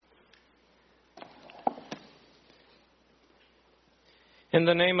In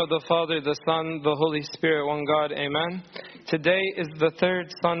the name of the Father, the Son, the Holy Spirit, one God, Amen. Today is the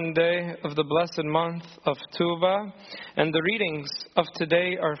third Sunday of the blessed month of Tuba, and the readings of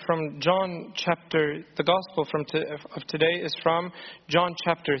today are from the Gospel of today is from John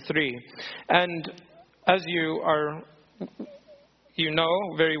chapter 3. And as you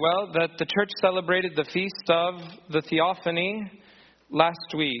know very well, that the church celebrated the feast of the Theophany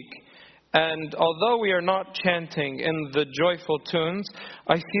last week. And although we are not chanting in the joyful tunes,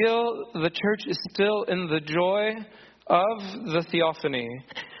 I feel the church is still in the joy of the Theophany.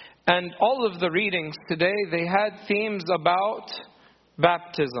 And all of the readings today, they had themes about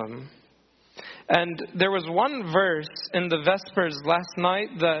baptism. And there was one verse in the Vespers last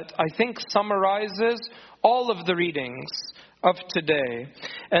night that I think summarizes all of the readings of today.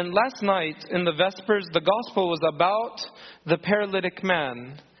 And last night in the Vespers, the Gospel was about the paralytic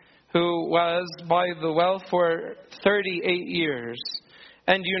man who was by the well for 38 years.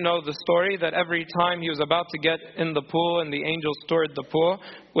 And you know the story that every time he was about to get in the pool and the angel stirred the pool,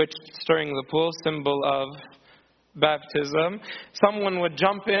 which stirring the pool, symbol of baptism, someone would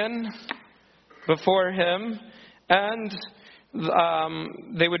jump in before him and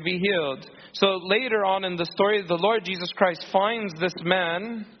they would be healed. So later on in the story, the Lord Jesus Christ finds this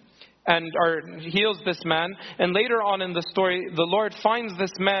man or heals this man. And later on in the story, the Lord finds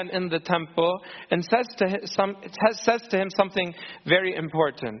this man in the temple and says to him something very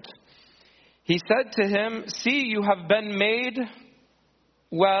important. He said to him, "See, you have been made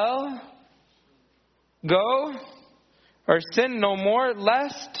well. Go, or sin no more,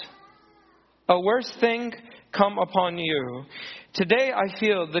 lest a worse thing come upon you." Today I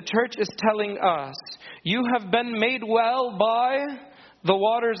feel the church is telling us, you have been made well by the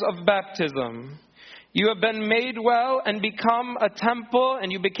waters of baptism. You have been made well and become a temple,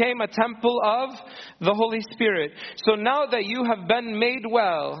 and you became a temple of the Holy Spirit. So now that you have been made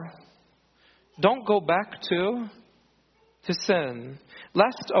well, don't go back to sin,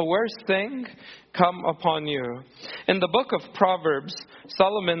 lest a worse thing come upon you. In the book of Proverbs,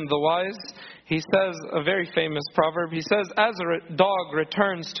 Solomon the wise, he says a very famous proverb. He says, "As a dog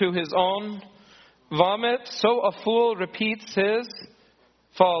returns to his own vomit, so a fool repeats his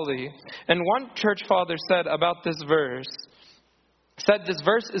folly." And one church father said about this verse, this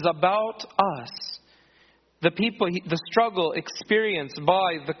verse is about us. The people, the struggle experienced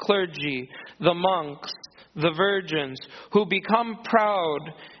by the clergy, the monks, the virgins, who become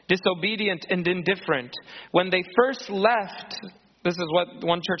proud, disobedient, and indifferent. When they first left, this is what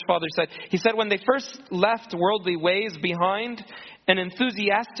one church father said. He said, when they first left worldly ways behind and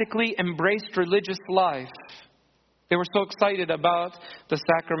enthusiastically embraced religious life, they were so excited about the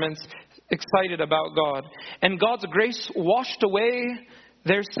sacraments, excited about God. And God's grace washed away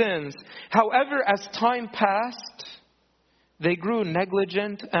their sins. However, as time passed, they grew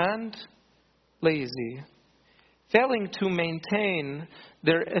negligent and lazy, failing to maintain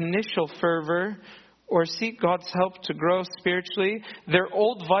their initial fervor or seek God's help to grow spiritually. Their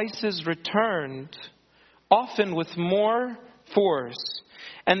old vices returned, often with more force.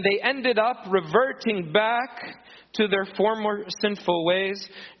 And they ended up reverting back to their former sinful ways,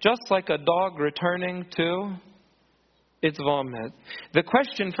 just like a dog returning to its vomit. The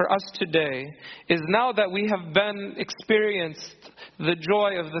question for us today is, now that we have experienced the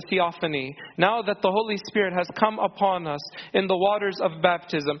joy of the Theophany, now that the Holy Spirit has come upon us in the waters of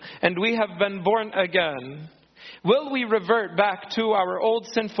baptism, and we have been born again, will we revert back to our old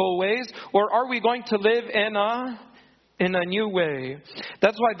sinful ways, or are we going to live in a new way?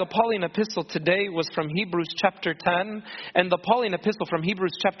 That's why the Pauline epistle today was from Hebrews chapter 10. And the Pauline epistle from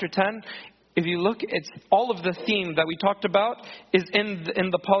Hebrews chapter 10, if you look, it's all of the theme that we talked about is in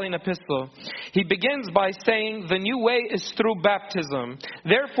the Pauline epistle. He begins by saying, the new way is through baptism.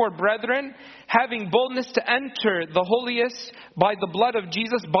 Therefore, brethren, having boldness to enter the holiest by the blood of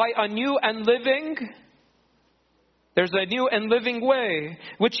Jesus, by a new and living, there's a new and living way,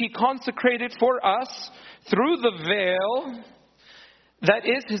 which He consecrated for us through the veil, that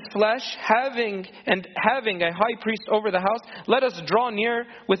is His flesh, having a high priest over the house. Let us draw near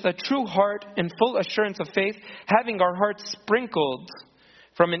with a true heart and full assurance of faith, having our hearts sprinkled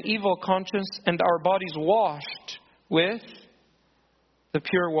from an evil conscience and our bodies washed with the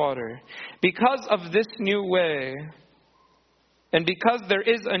pure water. Because of this new way, and because there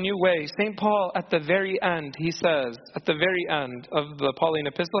is a new way, St. Paul at the very end, he says, at the very end of the Pauline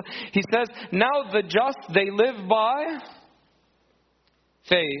epistle, he says, now the just, they live by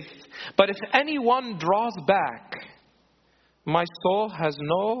faith. But if anyone draws back, my soul has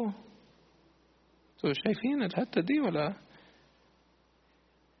no...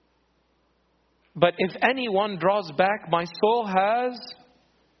 But if anyone draws back, my soul has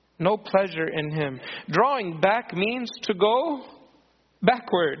no pleasure in him. Drawing back means to go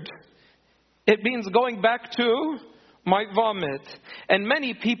backward. It means going back to my vomit. And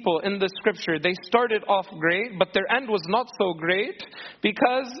many people in the scripture, they started off great, but their end was not so great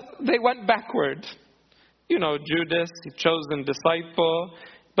because they went backward. You know, Judas, the chosen disciple,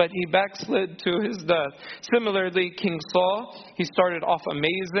 but he backslid to his death. Similarly, King Saul, he started off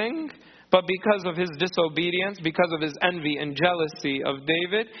amazing, but because of his disobedience, because of his envy and jealousy of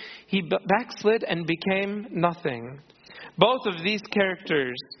David, he backslid and became nothing. Both of these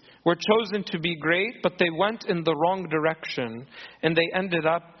characters were chosen to be great, but they went in the wrong direction, and they ended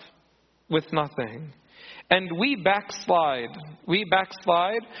up with nothing. And we backslide. We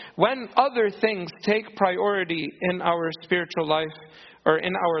backslide when other things take priority in our spiritual life or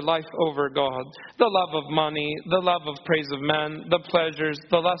in our life over God. The love of money, the love of praise of men, the pleasures,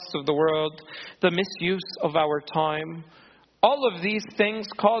 the lusts of the world, the misuse of our time. All of these things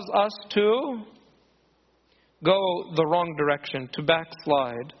cause us to go the wrong direction, to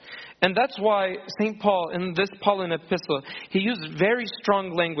backslide. And that's why St. Paul, in this Pauline epistle, he used very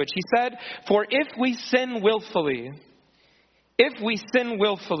strong language. He said, for if we sin willfully,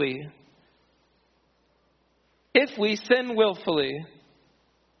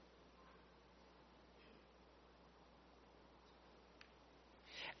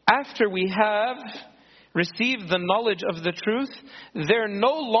 after we have received the knowledge of the truth, there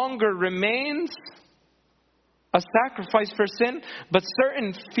no longer remains a sacrifice for sin, but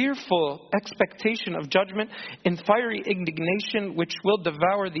certain fearful expectation of judgment and fiery indignation which will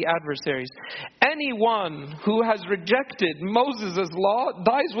devour the adversaries. Anyone who has rejected Moses' law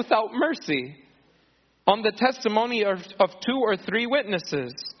dies without mercy on the testimony of 2 or 3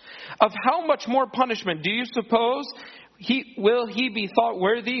 witnesses. Of how much more punishment do you suppose will he be thought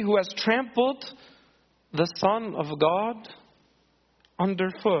worthy who has trampled the Son of God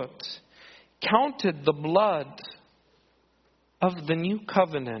underfoot, counted the blood of the new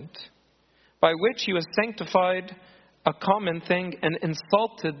covenant, by which he was sanctified a common thing, and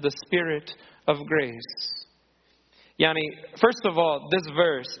insulted the Spirit of grace. First of all, this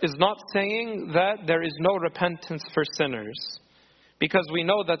verse is not saying that there is no repentance for sinners, because we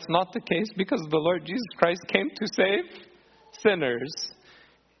know that's not the case, because the Lord Jesus Christ came to save sinners.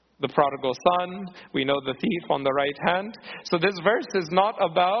 The prodigal son, we know the thief on the right hand. So this verse is not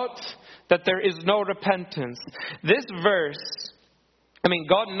about that there is no repentance. This verse,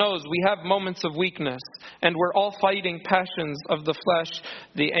 God knows we have moments of weakness, and we're all fighting passions of the flesh,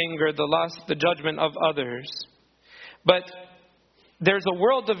 the anger, the lust, the judgment of others. But there's a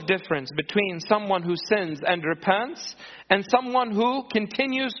world of difference between someone who sins and repents and someone who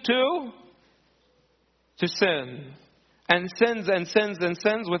continues to sin. And sins and sins and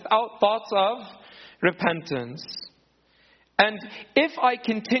sins without thoughts of repentance. And if I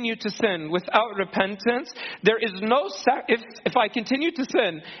continue to sin without repentance, there is no if I continue to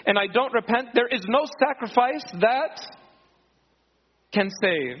sin and I don't repent, there is no sacrifice that can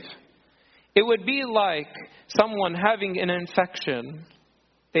save. It would be like someone having an infection.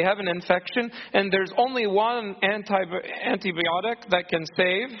 They have an infection and there's only one antibiotic that can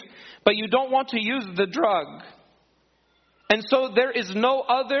save, but you don't want to use the drug. And so there is no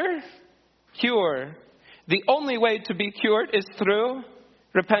other cure. The only way to be cured is through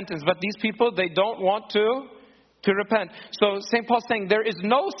repentance. But these people, they don't want to repent. So St. Paul's saying there is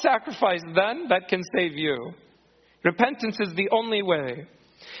no sacrifice then that can save you. Repentance is the only way.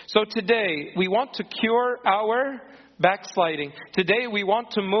 So today we want to cure our backsliding. Today we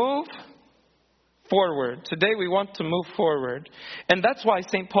want to move forward. Today we want to move forward. And that's why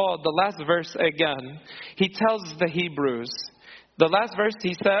St. Paul, the last verse again, he tells the Hebrews. The last verse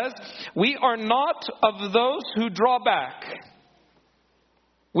he says, we are not of those who draw back.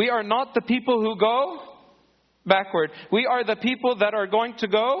 We are not the people who go backward. We are the people that are going to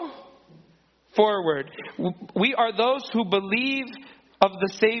go forward. We are those who believe of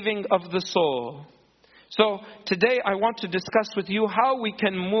the saving of the soul. So today I want to discuss with you how we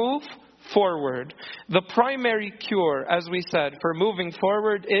can move forward. The primary cure, as we said, for moving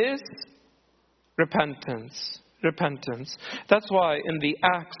forward is repentance. Repentance. That's why in the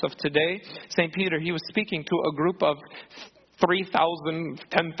Acts of today, St. Peter, he was speaking to a group of 3,000,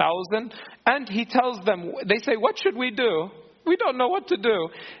 10,000, and he tells them, they say, what should we do? We don't know what to do.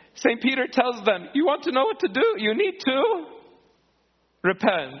 St. Peter tells them, you want to know what to do? You need to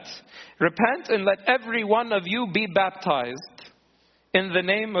repent. Repent and let every one of you be baptized in the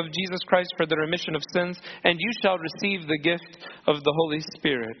name of Jesus Christ for the remission of sins, and you shall receive the gift of the Holy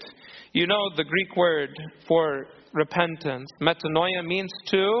Spirit. You know the Greek word for repentance, metanoia, means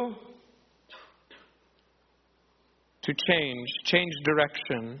to change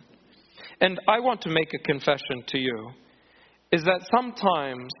direction. and I want to make a confession to you, is that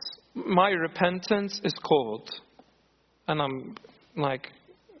sometimes my repentance is cold. And I'm like,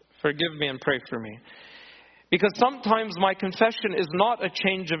 forgive me and pray for me. Because sometimes my confession is not a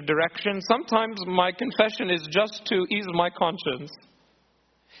change of direction. Sometimes my confession is just to ease my conscience.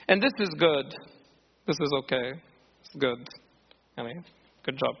 And this is good. This is okay. It's good. I mean,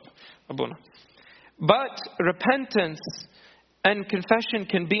 good job, Abuna. But repentance and confession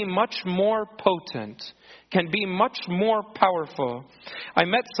can be much more potent, can be much more powerful. I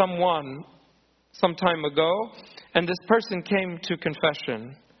met someone some time ago, and this person came to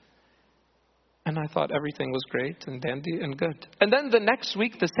confession. And I thought everything was great and dandy and good. And then the next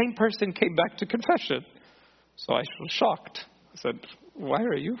week, the same person came back to confession. So I was shocked. I said, why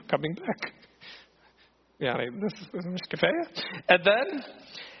are you coming back? Yeah, this is Mishkafaya. And then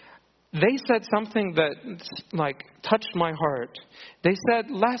they said something that like touched my heart. They said,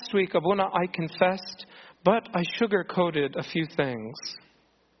 last week, Abuna, I confessed, but I sugar-coated a few things.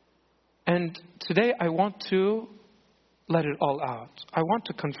 And today I want to let it all out. I want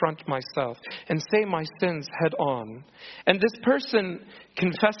to confront myself and say my sins head on. And this person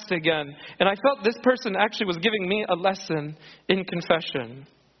confessed again. And I felt this person actually was giving me a lesson in confession.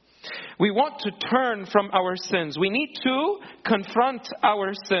 We want to turn from our sins. We need to confront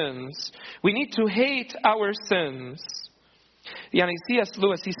our sins. We need to hate our sins. C.S.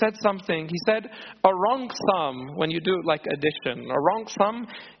 Lewis, he said something. He said, a wrong sum, when you do like addition, a wrong sum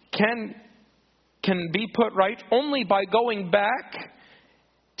can be put right only by going back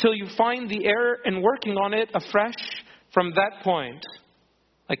till you find the error and working on it afresh from that point.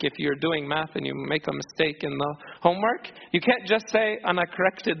 Like if you're doing math and you make a mistake in the homework, you can't just say, and I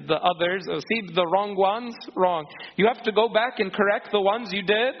corrected the others, or see the wrong ones, wrong. You have to go back and correct the ones you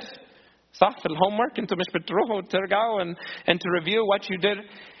did. صح في الhomework انتوا مش بتروحوا ترجعوا and to review what you did.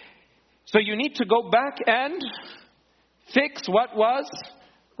 So you need to go back and fix what was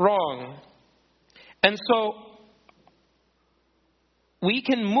wrong. And so we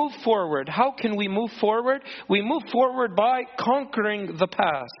can move forward. How can we move forward? We move forward by conquering the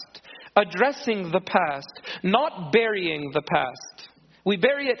past, addressing the past, not burying the past. We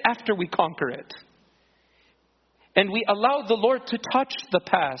bury it after we conquer it. And we allow the Lord to touch the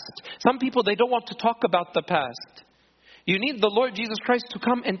past. Some people, they don't want to talk about the past. You need the Lord Jesus Christ to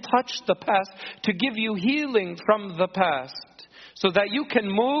come and touch the past, to give you healing from the past, so that you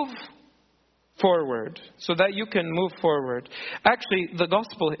can move forward. So that you can move forward. Actually, the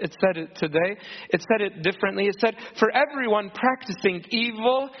gospel, it said it today. It said it differently. It said, for everyone practicing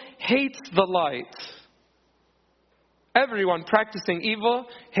evil hates the light. Everyone practicing evil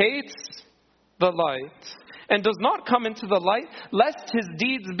hates the light. And does not come into the light, lest his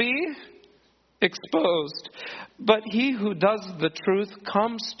deeds be exposed. But he who does the truth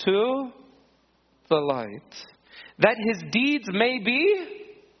comes to the light, that his deeds may be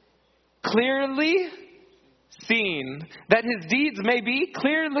clearly seen. That his deeds may be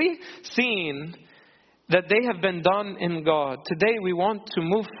clearly seen, that they have been done in God. Today we want to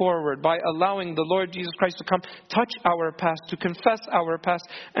move forward by allowing the Lord Jesus Christ to come, touch our past, to confess our past,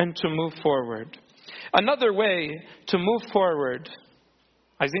 and to move forward. Another way to move forward,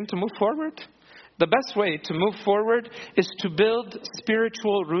 to move forward? The best way to move forward is to build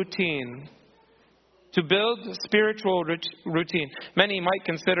spiritual routine. To build spiritual routine. Many might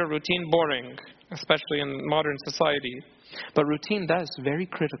consider routine boring, especially in modern society. But routine, that is very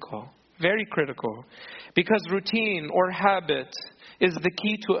critical. Very critical. Because routine or habit is the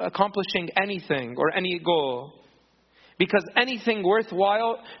key to accomplishing anything or any goal. Because anything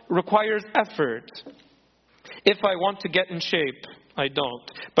worthwhile requires effort. If I want to get in shape, I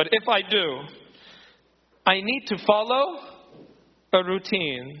don't. But if I do, I need to follow a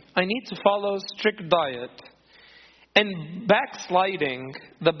routine. I need to follow strict diet. And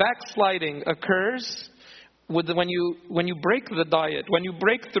the backsliding occurs when you break the diet, when you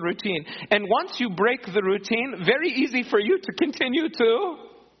break the routine. And once you break the routine, very easy for you to continue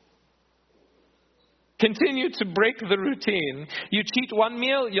to break the routine. You cheat one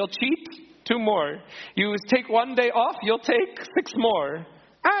meal, you'll cheat 2 more. You take 1 day off, you'll take 6 more.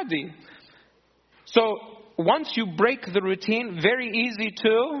 Adi. So once you break the routine, very easy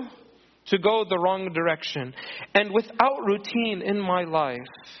to go the wrong direction. And without routine in my life,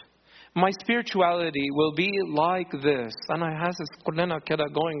 my spirituality will be like this. And I has this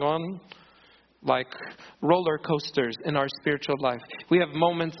going on like roller coasters in our spiritual life. We have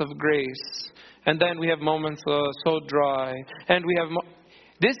moments of grace, and then we have moments so dry, and we have.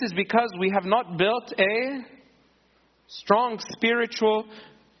 This is because we have not built a strong spiritual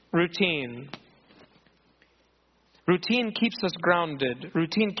routine. Routine keeps us grounded.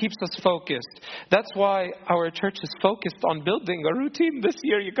 Routine keeps us focused. That's why our church is focused on building a routine this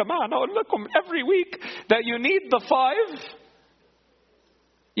year. You come on, look every week that you need the 5.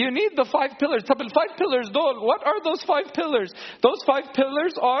 You need the 5 pillars. 5 pillars, what are those 5 pillars? Those 5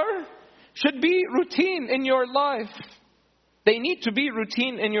 pillars should be routine in your life. They need to be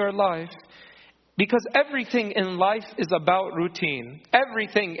routine in your life. Because everything in life is about routine.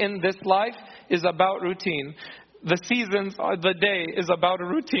 Everything in this life is about routine. The seasons, the day is about a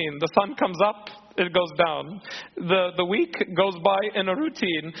routine. The sun comes up, it goes down. The week goes by in a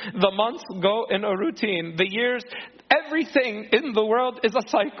routine. The months go in a routine. The years, everything in the world is a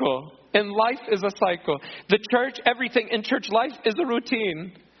cycle. In life is a cycle. The church, everything in church life is a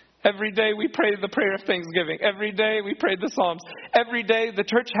routine. Every day we pray the prayer of thanksgiving. Every day we pray the Psalms. Every day the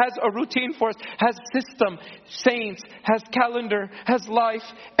church has a routine for us, has system, saints, has calendar, has life.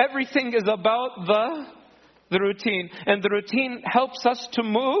 Everything is about the routine. And the routine helps us to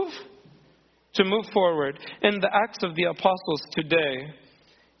move forward. In the Acts of the Apostles today,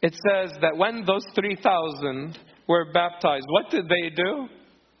 it says that when those 3,000 were baptized, what did they do?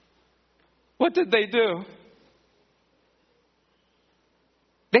 What did they do?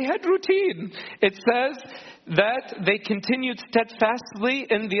 They had routine. It says that they continued steadfastly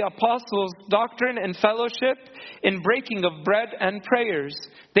in the apostles' doctrine and fellowship, in breaking of bread and prayers.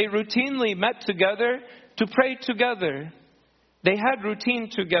 They routinely met together to pray together. They had routine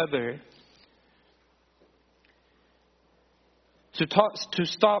together. To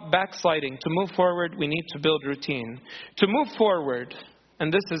stop backsliding, to move forward, we need to build routine. To move forward,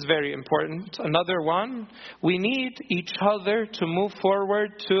 and this is very important, another one, we need each other to move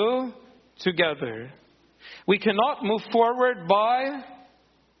forward together. We cannot move forward by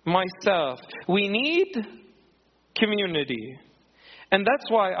myself. We need community. And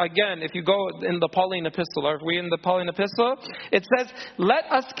that's why, again, if you go in the Pauline epistle, are we in the Pauline epistle? It says, let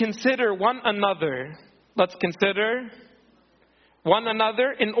us consider one another. Let's consider one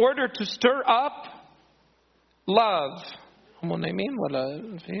another in order to stir up love.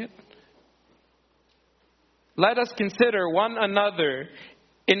 Let us consider one another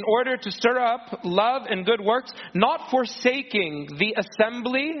in order to stir up love and good works, not forsaking the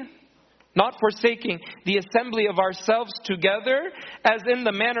assembly of ourselves together, as in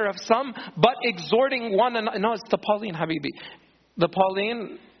the manner of some, but exhorting one another. No, it's the Pauline, Habibi. The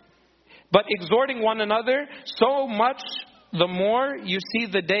Pauline. But exhorting one another, so much the more you see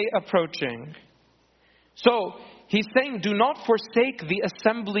the day approaching. So, he's saying, do not forsake the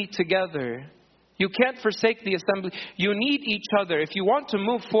assembly together. You can't forsake the assembly. You need each other if you want to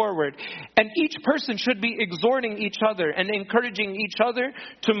move forward. And each person should be exhorting each other and encouraging each other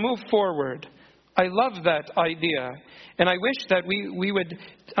to move forward. I love that idea. And I wish that we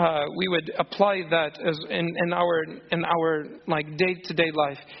would apply that as in our like day-to-day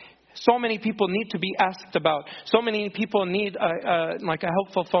life. So many people need to be asked about. So many people need a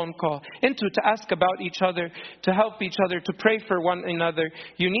helpful phone call. And to ask about each other, to help each other, to pray for one another.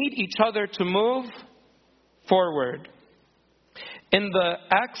 You need each other to move forward. In the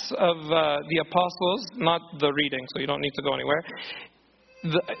Acts of the Apostles, not the reading, so you don't need to go anywhere.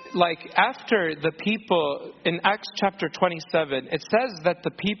 After the people, in Acts chapter 27, it says that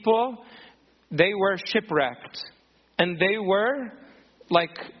the people, they were shipwrecked. And they were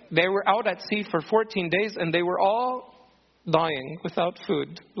out at sea for 14 days and they were all dying without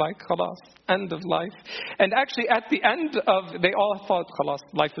food. Khalas, end of life. And actually at the end they all thought, khalas,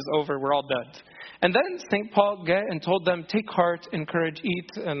 life is over, we're all dead. And then St. Paul and told them, take heart, encourage, eat,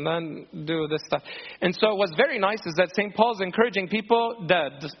 and then do this stuff. And so what's very nice is that St. Paul's encouraging people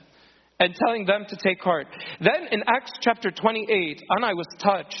dead and telling them to take heart. Then in Acts chapter 28, and I was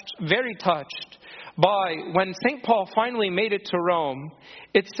touched, very touched, by when St. Paul finally made it to Rome,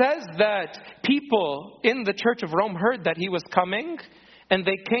 it says that people in the church of Rome heard that he was coming and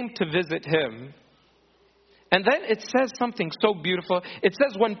they came to visit him. And then it says something so beautiful. It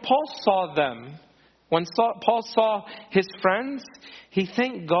says when Paul saw them, Paul saw his friends, he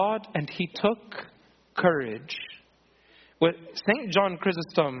thanked God and he took courage. With St. John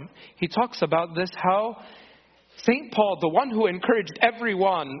Chrysostom, he talks about this, how St. Paul, the one who encouraged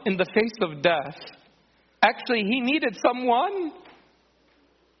everyone in the face of death, actually, he needed someone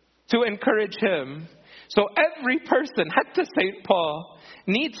to encourage him. So every person, hatta St. Paul,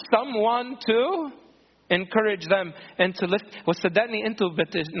 needs someone to encourage them and to lift. وَصَدَّقْنِي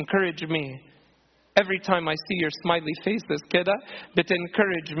أَنْتُ encourage me. Every time I see your smiley faces, kida, but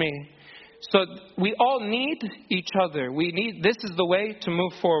encourage me. So we all need each other. This is the way to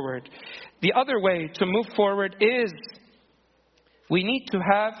move forward. The other way to move forward is we need to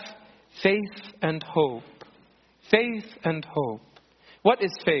have faith and hope. Faith and hope. What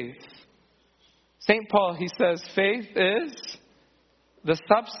is faith? St. Paul, he says, faith is the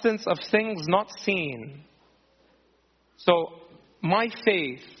substance of things not seen. So, my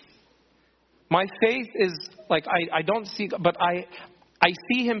faith is like, I don't see, but I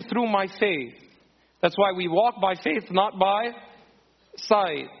see Him through my faith. That's why we walk by faith, not by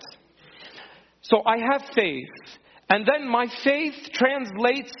sight. So I have faith. And then my faith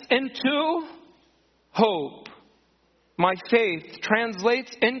translates into hope. My faith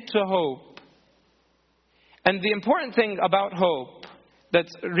translates into hope. And the important thing about hope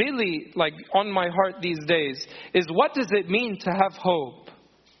that's really like on my heart these days is, what does it mean to have hope?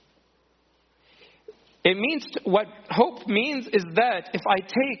 It means, what hope means is that if I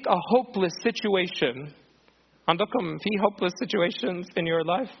take a hopeless situation, عندكم في hopeless situations in your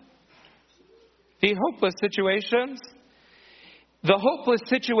life? The hopeless situations, the hopeless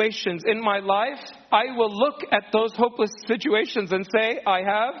situations in my life, I will look at those hopeless situations and say, I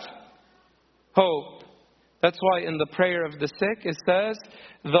have hope. That's why in the prayer of the sick it says,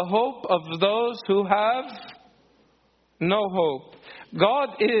 the hope of those who have no hope. God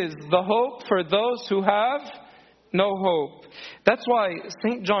is the hope for those who have no hope. That's why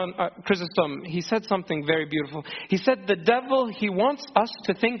St. John Chrysostom, he said something very beautiful. He said, the devil, he wants us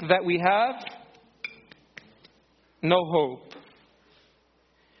to think that we have no hope,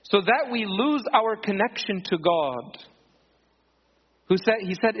 so that we lose our connection to God,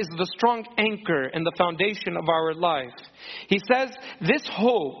 he said is the strong anchor and the foundation of our life. He says this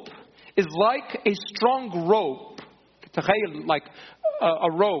hope is like a strong rope, like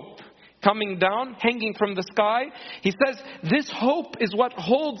a rope coming down, hanging from the sky. He says this hope is what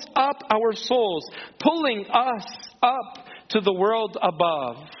holds up our souls, pulling us up to the world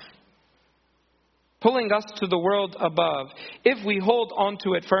above. Pulling us to the world above. If we hold on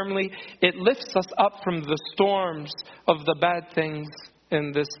to it firmly, it lifts us up from the storms of the bad things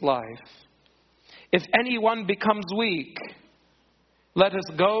in this life. If anyone becomes weak, let us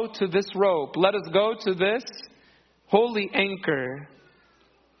go to this rope. Let us go to this holy anchor.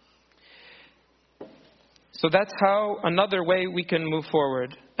 So that's how another way we can move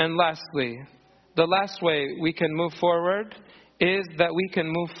forward. And lastly, the last way we can move forward is that we can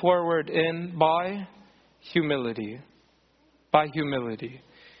move forward by humility. By humility.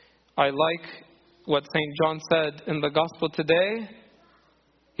 I like what St. John said in the Gospel today.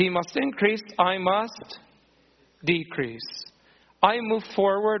 He must increase, I must decrease. I move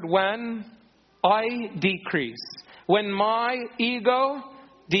forward when I decrease. When my ego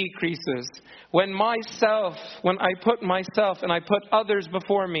decreases. When I put myself and I put others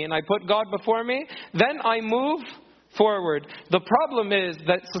before me and I put God before me, then I move forward. The problem is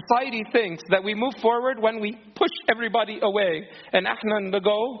that society thinks that we move forward when we push everybody away and احنا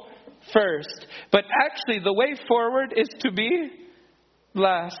go first. But actually the way forward is to be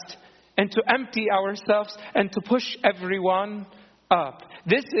last and to empty ourselves and to push everyone up.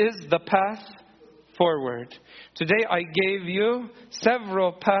 This is the path forward. Today I gave you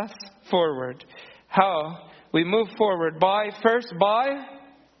several paths forward. How we move forward by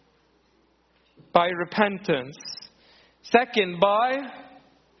repentance. Second, by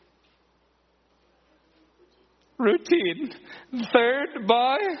routine. Third,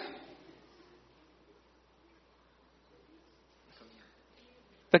 by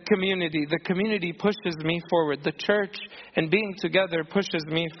the community. The community pushes me forward. The church and being together pushes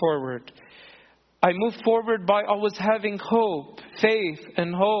me forward. I move forward by always having hope, faith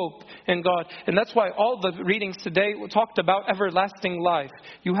and hope in God. And that's why all the readings today talked about everlasting life.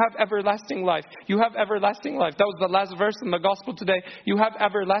 You have everlasting life. You have everlasting life. That was the last verse in the gospel today. You have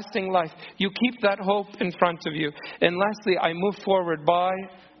everlasting life. You keep that hope in front of you. And lastly, I move forward by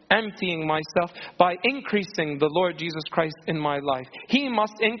emptying myself, by increasing the Lord Jesus Christ in my life. He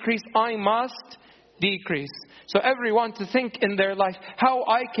must increase, I must decrease. So everyone to think in their life how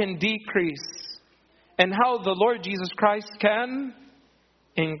I can decrease and how the Lord Jesus Christ can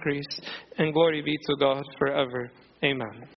increase. And glory be to God forever. Amen.